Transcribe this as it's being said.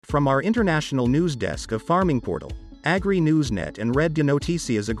From our international news desk of Farming Portal, Agri-Newsnet and Red de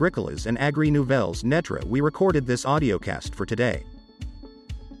Noticias Agricolas and Agri-Nouvelles Netra, we recorded this audiocast for today.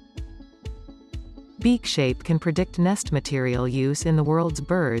 Beak shape can predict nest material use in the world's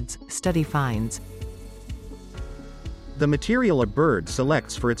birds, study finds. The material a bird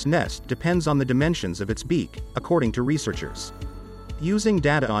selects for its nest depends on the dimensions of its beak, according to researchers. Using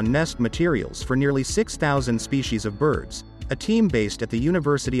data on nest materials for nearly 6,000 species of birds, a team based at the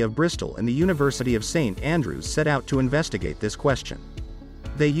University of Bristol and the University of St Andrews set out to investigate this question.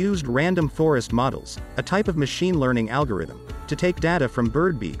 They used random forest models, a type of machine learning algorithm, to take data from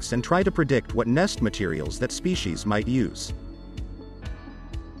bird beaks and try to predict what nest materials that species might use.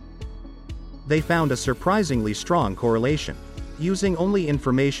 They found a surprisingly strong correlation. Using only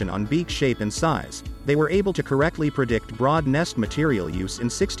information on beak shape and size, they were able to correctly predict broad nest material use in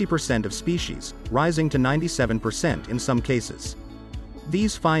 60% of species, rising to 97% in some cases.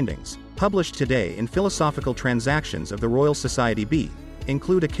 These findings, published today in Philosophical Transactions of the Royal Society B,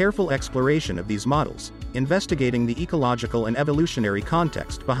 include a careful exploration of these models, investigating the ecological and evolutionary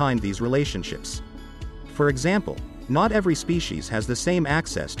context behind these relationships. For example, not every species has the same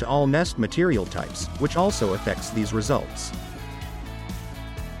access to all nest material types, which also affects these results.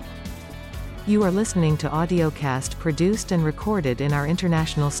 You are listening to audiocast produced and recorded in our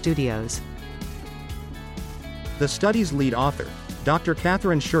international studios. The study's lead author, Dr.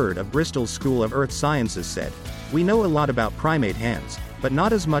 Catherine Sherd of Bristol's School of Earth Sciences said, "We know a lot about primate hands, but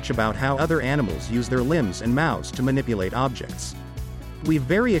not as much about how other animals use their limbs and mouths to manipulate objects. We're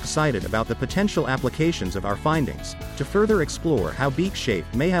very excited about the potential applications of our findings, to further explore how beak shape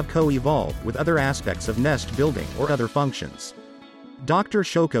may have co-evolved with other aspects of nest building or other functions." Dr.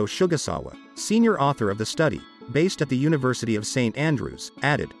 Shoko Shugasawa, senior author of the study, based at the University of St Andrews,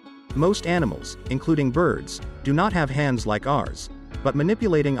 added, "Most animals, including birds, do not have hands like ours, but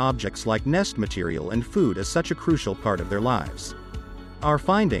manipulating objects like nest material and food is such a crucial part of their lives. Our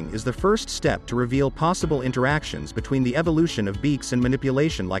finding is the first step to reveal possible interactions between the evolution of beaks and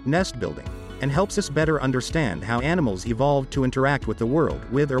manipulation like nest building, and helps us better understand how animals evolved to interact with the world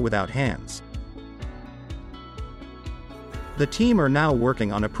with or without hands." The team are now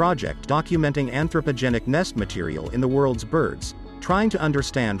working on a project documenting anthropogenic nest material in the world's birds, trying to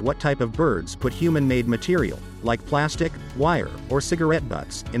understand what type of birds put human-made material, like plastic, wire, or cigarette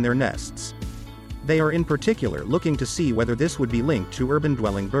butts, in their nests. They are in particular looking to see whether this would be linked to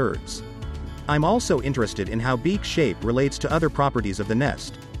urban-dwelling birds. "I'm also interested in how beak shape relates to other properties of the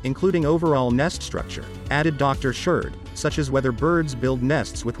nest, including overall nest structure," added Dr. Sherd, such as whether birds build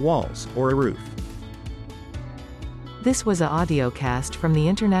nests with walls or a roof. This was a audiocast from the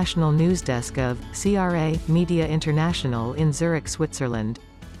international news desk of CRA Media International in Zurich, Switzerland.